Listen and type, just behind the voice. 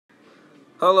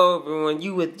Hello everyone,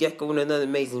 you with Gecko in another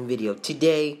amazing video.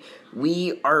 Today,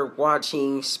 we are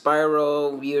watching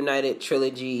SPYRO Reignited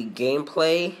Trilogy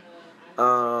gameplay.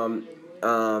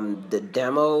 The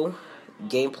demo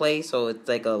gameplay, so it's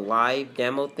like a live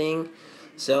demo thing.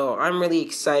 So, I'm really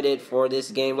excited for this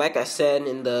game. Like I said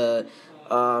in the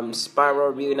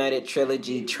SPYRO Reignited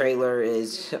Trilogy trailer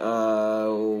is,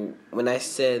 when I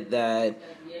said that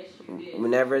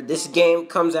whenever this game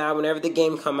comes out, whenever the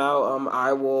game come out,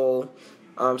 I will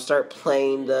start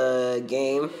playing the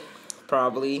game,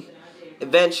 probably.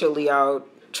 Eventually, I'll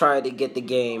try to get the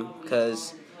game,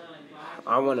 because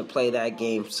I want to play that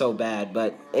game so bad.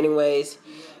 But anyways,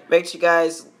 make sure you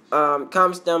guys,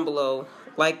 comments down below,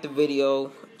 like the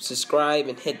video, subscribe,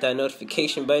 and hit that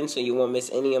notification button so you won't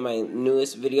miss any of my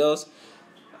newest videos.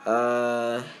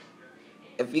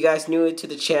 If you guys new to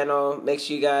the channel, make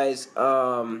sure you guys,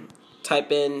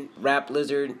 type in Rap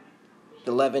Lizard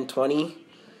 1120.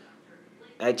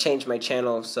 I changed my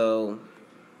channel, so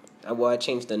I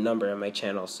changed the number on my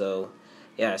channel, so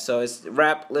yeah, so it's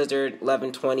Rap Lizard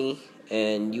 1120,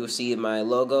 and you'll see my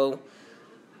logo.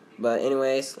 But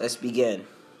anyways, let's begin.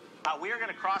 We are going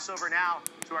to cross over now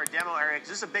to our demo area, because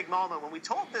this is a big moment. When we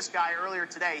told this guy earlier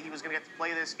today he was going to get to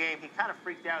play this game, he kind of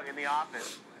freaked out in the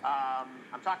office.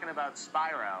 I'm talking about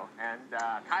Spyro, and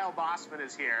Kyle Bossman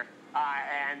is here.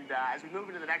 As we move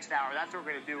into the next hour, that's what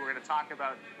we're going to do. We're going to talk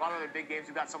about a lot of other big games.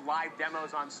 We've got some live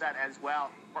demos on set as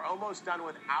well. We're almost done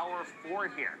with hour 4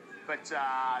 here. But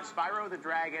Spyro the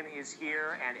Dragon is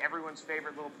here, and everyone's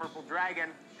favorite little purple dragon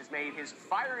has made his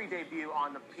fiery debut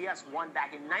on the PS1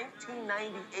 back in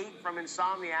 1998 from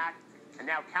Insomniac. And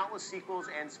now countless sequels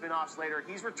and spin-offs later,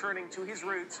 he's returning to his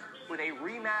roots with a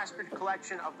remastered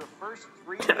collection of the first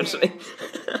 3 games.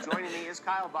 Joining me is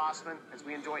Kyle Bossman as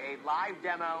we enjoy a live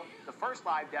demo, the first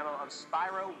live demo of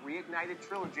Spyro Reignited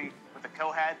Trilogy with the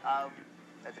co-head of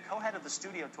the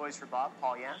studio Toys for Bob,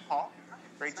 Paul Yan. Paul,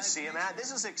 great to see you, man.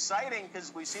 This is exciting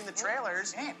because we've seen the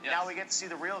trailers. Now we get to see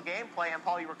the real gameplay. And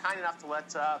Paul, you were kind enough to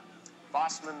let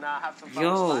Bossman have some fun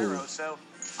with Spyro. So,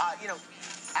 you know,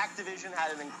 Activision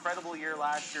had an incredible year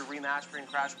last year remastering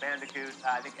Crash Bandicoot.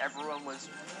 I think everyone was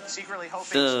secretly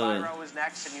hoping Spyro was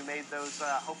next, and you made those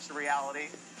hopes a reality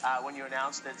when you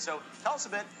announced it. So tell us a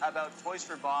bit about Toys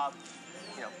for Bob,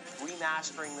 you know,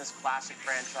 remastering this classic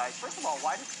franchise. First of all,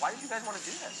 why did you guys want to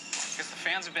do this? Because the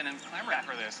fans have been clamoring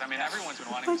for this. I mean, everyone's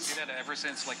been wanting to see that ever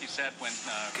since, like you said, when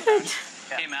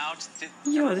came out.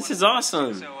 Yo, this is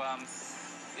awesome. So,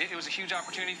 it was a huge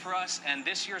opportunity for us, and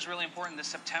this year is really important. This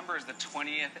September is the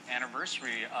 20th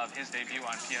anniversary of his debut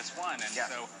on PS1, and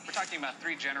so we're talking about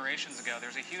 3 generations ago.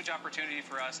 There's a huge opportunity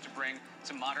for us to bring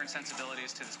some modern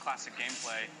sensibilities to this classic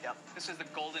gameplay. This is the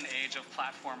golden age of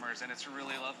platformers, and it's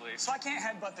really lovely. So I can't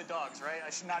headbutt the dogs, right? I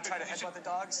should not try to headbutt the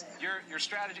dogs? Your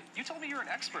strategy... You told me you were an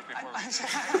expert before. I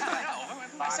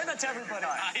said that to everybody.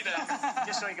 I know.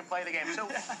 Just so you can play the game. So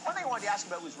one thing I wanted to ask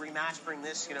about was remastering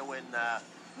this, you know, when...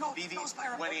 BB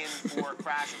went in for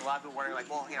Crash, and a lot of people were wondering,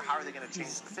 like, well, you know, how are they going to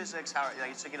change the physics? How,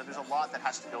 like, so, you know, there's a lot that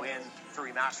has to go in to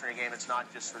remastering a game. It's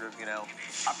not just sort of, you know,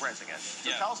 up-resing it. So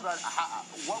tell us about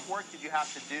what work did you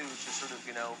have to do to sort of,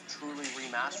 you know, truly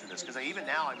remaster this? Because even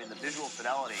now, I mean, the visual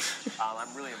fidelity,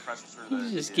 I'm really impressed with sort of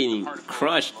He's just getting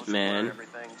crushed, man.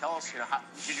 Everything. Tell us, you know,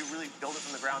 did you really build it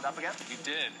from the ground up again? We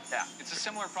did. Yeah. It's a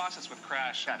similar process with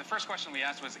Crash. The first question we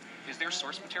asked was, is there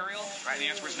source material? Right. And the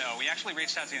answer was no. We actually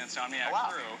reached out to the Insomniac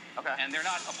crew. And they're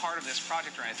not a part of this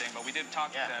project or anything, but we did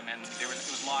talk to them, and it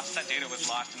was lost. That data was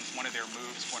lost in one of their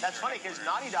moves. That's funny, because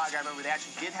Naughty Dog, I remember they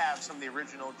actually did have some of the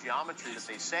original geometry that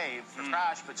they saved for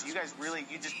Crash, but so you guys really,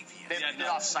 did it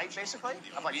off-site, basically?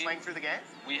 Of, like, playing through the game?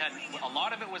 We had, a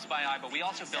lot of it was by eye, but we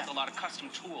also built a lot of custom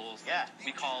tools.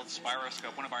 We called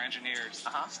Spyroscope. One of our engineers,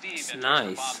 Steve, and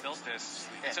Bob built this.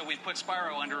 So we put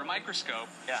Spyro under a microscope,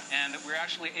 and we're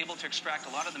actually able to extract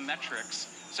a lot of the metrics.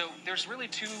 So there's really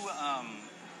 2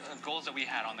 goals that we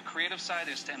had. On the creative side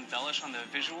is to embellish on the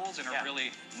visuals in a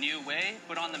really new way,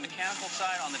 but on the mechanical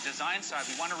side, on the design side,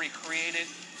 we want to recreate it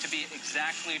to be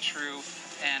exactly true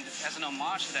and as an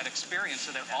homage to that experience,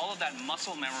 so that all of that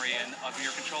muscle memory of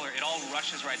your controller, it all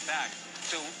rushes right back.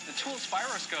 So the tool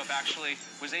Spyroscope actually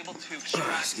was able to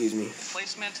extract the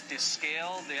placement, the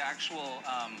scale, the actual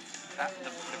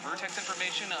the vertex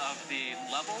information of the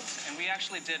levels, and we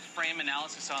actually did frame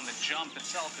analysis on the jump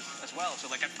itself as well. So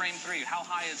like at frame 3, how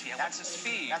high is he? What's his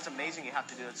speed? That's amazing. You have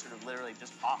to do it sort of literally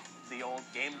just off the old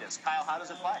game disc. Kyle, how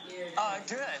does it play?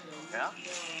 Good. Yeah?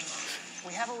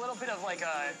 we have a little bit of like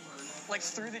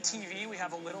through the TV, we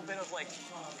have a little bit of like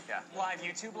live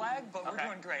YouTube lag, but we're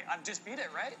doing great. I've just beat it,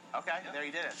 right? Okay, there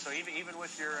you did it. So even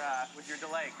with your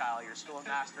delay, Kyle, you're still a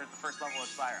master at the first level of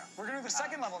Spyro. We're gonna do the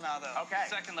second level now, though. Okay.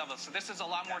 Second level. So this is a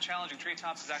lot more challenging.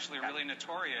 Treetops is actually really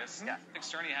notorious. I think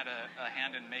Cerny had a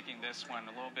hand in making this one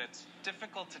a little bit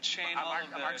difficult to chain all of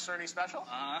the... Mark Cerny special?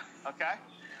 Okay.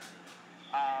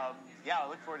 Yeah, I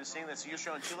look forward to seeing this. So you're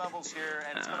showing 2 levels here,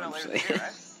 and it's coming out later this year,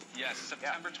 right? Yes,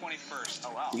 September 21st.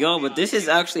 Oh, wow. Yo, but this is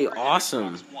actually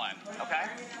awesome. Okay.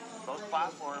 Both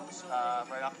platforms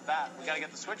right off the bat. We got to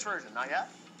get the Switch version, not yet?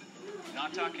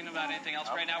 Not talking about anything else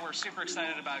right now. We're super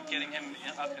excited about getting him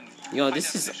up in... Yo,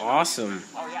 this is awesome.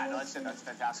 Oh, yeah, no, that's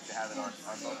fantastic to have it on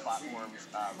both platforms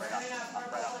right off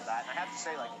the bat. And I have to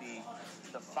say, like,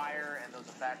 the fire and those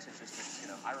effects, it's just, you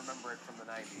know, I remember it from the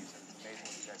 90s, and it's amazing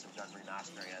what you guys have done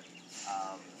remastering it.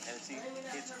 And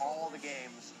it's all the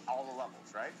games, all the levels,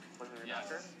 right? Was it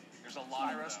remastered? There's a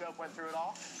lot. Spyroscope went through it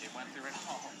all? It went through it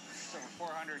all. It's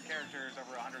over 400 characters,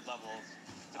 over 100 levels.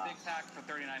 It's a big pack for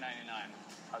 $39.99.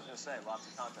 I was going to say, lots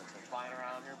of content. So flying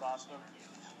around here, Boston,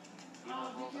 even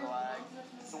with a little bit of lag.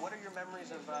 So what are your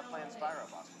memories of playing Spyro,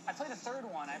 Boston? I played the third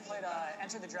one. I played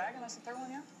Enter the Dragon. That's the third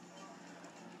one, yeah?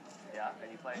 Yeah,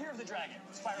 and you played... Year of the Dragon.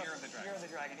 Spyro. Year of the Dragon. Year of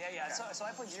the Dragon. Yeah. Okay. So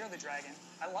I played Year of the Dragon.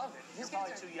 I loved it. You're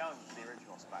probably too young for the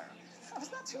original Spyro. I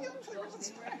was not too young for the original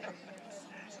Spyro.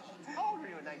 How old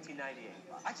were you in 1998?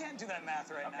 I can't do that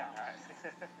math right now. All right.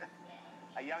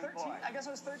 A young 13? boy. I guess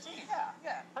I was 13.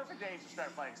 Yeah. Perfect age to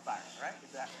start playing Spyro, right?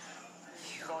 Exactly.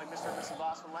 So only Mr. and Mrs.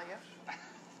 Boston let you?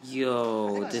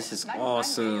 Yo, this is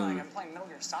awesome. I'm playing Metal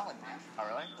Gear Solid, man. Oh,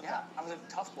 really? Yeah, I was a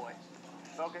tough boy.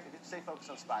 Stay focused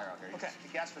on Spyro here. Okay.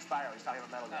 You guessed for Spyro, he's talking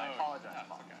about Metal Gear. I apologize.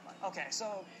 Okay,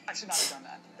 so I should not have done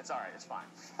that. It's all right. It's fine.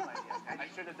 And you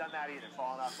shouldn't have done that either,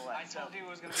 falling off the ledge. I told you it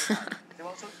was going to be hard.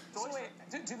 So wait,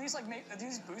 do these do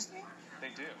these boost me?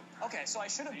 They do. Okay, so I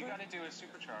should have. You got to do a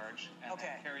supercharge and then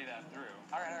carry that through.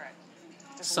 All right.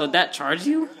 So that charged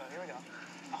you? Here we go.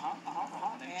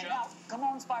 And now, come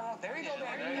on, Spyro. There you go,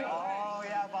 baby. Oh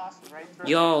yeah, Boston, right through.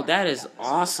 Yo, that is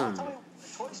awesome. Tell me,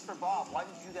 choice for Bob. Why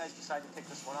did you guys decide to pick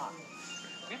this one on?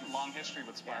 We have a long history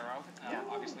with Spyro.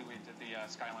 Obviously, we did the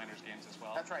Skylanders games as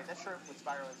well. That's right. That's true. With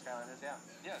Spyro and Skylanders, yeah.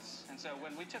 Yes. And so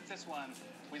when we took this one,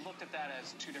 we looked at that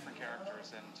as 2 different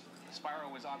characters. And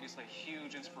Spyro was obviously a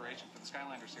huge inspiration for the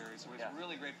Skylander series. So it was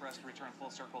really great for us to return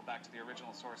full circle back to the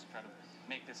original source and try to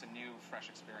make this a new, fresh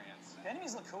experience. The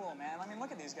enemies look cool, man. I mean,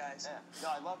 look at these guys. Yeah.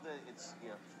 No, I love that it's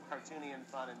cartoony and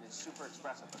fun and it's super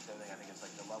expressive. That's the other thing. I think it's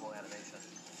like the level animation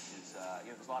is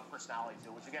there's a lot of personality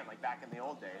to it. Which again, like back in the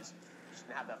old days, you just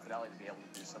didn't have that fidelity to be able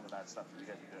to do some of that stuff that you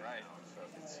guys are doing. Right. So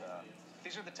it's.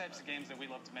 These are the types of games that we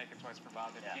love to make at Toys for Bob.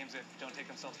 Games that don't take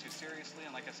themselves too seriously.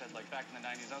 And like I said, like back in the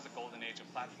 90s, that was a golden age of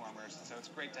platformers. So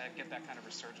it's great to get that kind of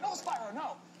resurgence. No, Spyro,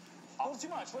 no. That was too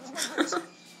much. What is my boost?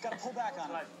 Got to pull back on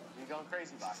it. You're going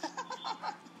crazy, Box.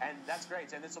 And that's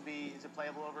great. And this will be, is it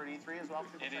playable over at E3 as well?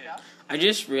 It is. I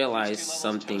just realized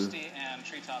something and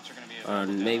Treetops are going to be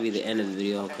on maybe the end of the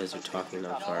video because we're talking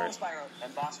apart.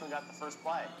 And Boston got the first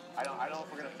play. I don't know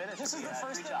if we're going to finish. This is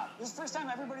the first time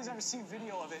everybody's ever seen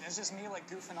video of it. It's just me like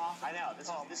goofing off. I know.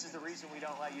 This is the reason we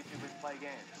don't let YouTubers play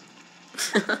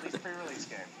games. These pre-release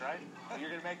games, right? Well, you're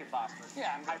going to make it, Boston.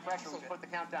 Yeah, I'm high pressure. We'll put the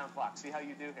countdown clock. See how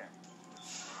you do here.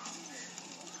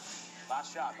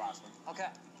 Last shot, Boston. Okay.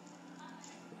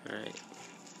 All right.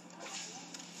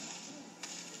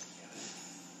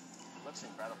 Looks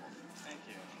incredible. Thank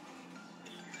you.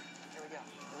 Here we go.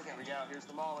 Here we go. Here's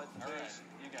the moment. All right.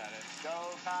 You got it.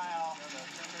 Go, Kyle.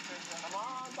 Come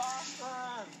on,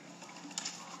 Boston.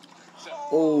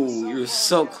 Oh, you're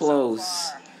so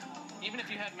close. Even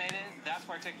if you had made it, that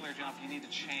particular jump, you need to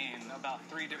chain about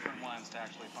 3 different ones to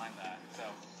actually find that. So,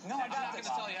 no, I'm not going to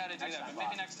tell you how to do that, but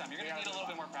maybe next time. You're going to need a little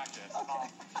bit more practice. Okay.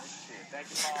 Thank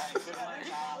you, Paul. Good one,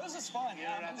 Kyle. This is fun. The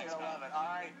internet's going to love it. All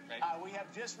right. We have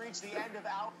just reached the end of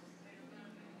our...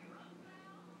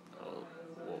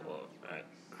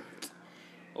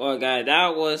 Well, guys,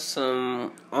 that was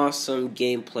some awesome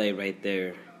gameplay right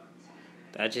there.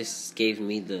 That just gave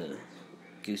me the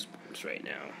goosebumps right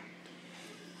now.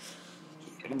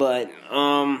 But,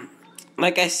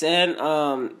 like I said,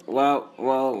 what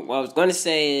I was going to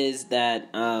say is that,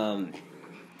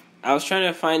 I was trying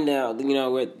to find out,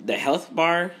 where the health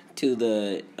bar to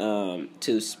the,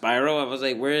 to Spyro. I was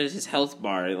like, where is his health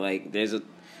bar? Like,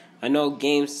 I know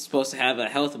games supposed to have a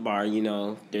health bar,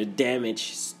 their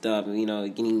damage stuff,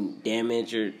 getting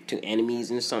damage or to enemies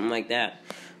and something like that.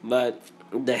 But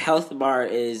the health bar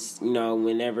is,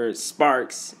 whenever it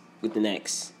sparks with an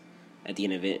X at the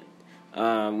end of it.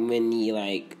 When he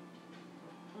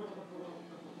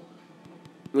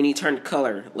when he turned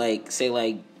color, like say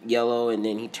like yellow, and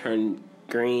then he turned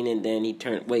green, and then he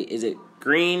turned, wait, is it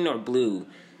green or blue?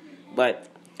 But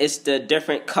it's the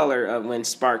different color of when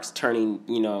Sparks turning,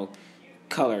 you know,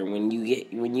 color. When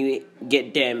you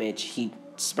get damage,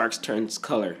 Sparks turns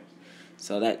color.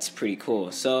 So that's pretty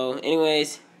cool. So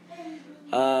anyways,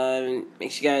 make sure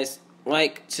you guys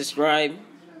like, subscribe,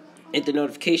 hit the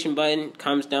notification button,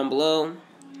 comments down below.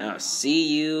 I'll see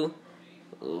you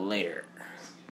later.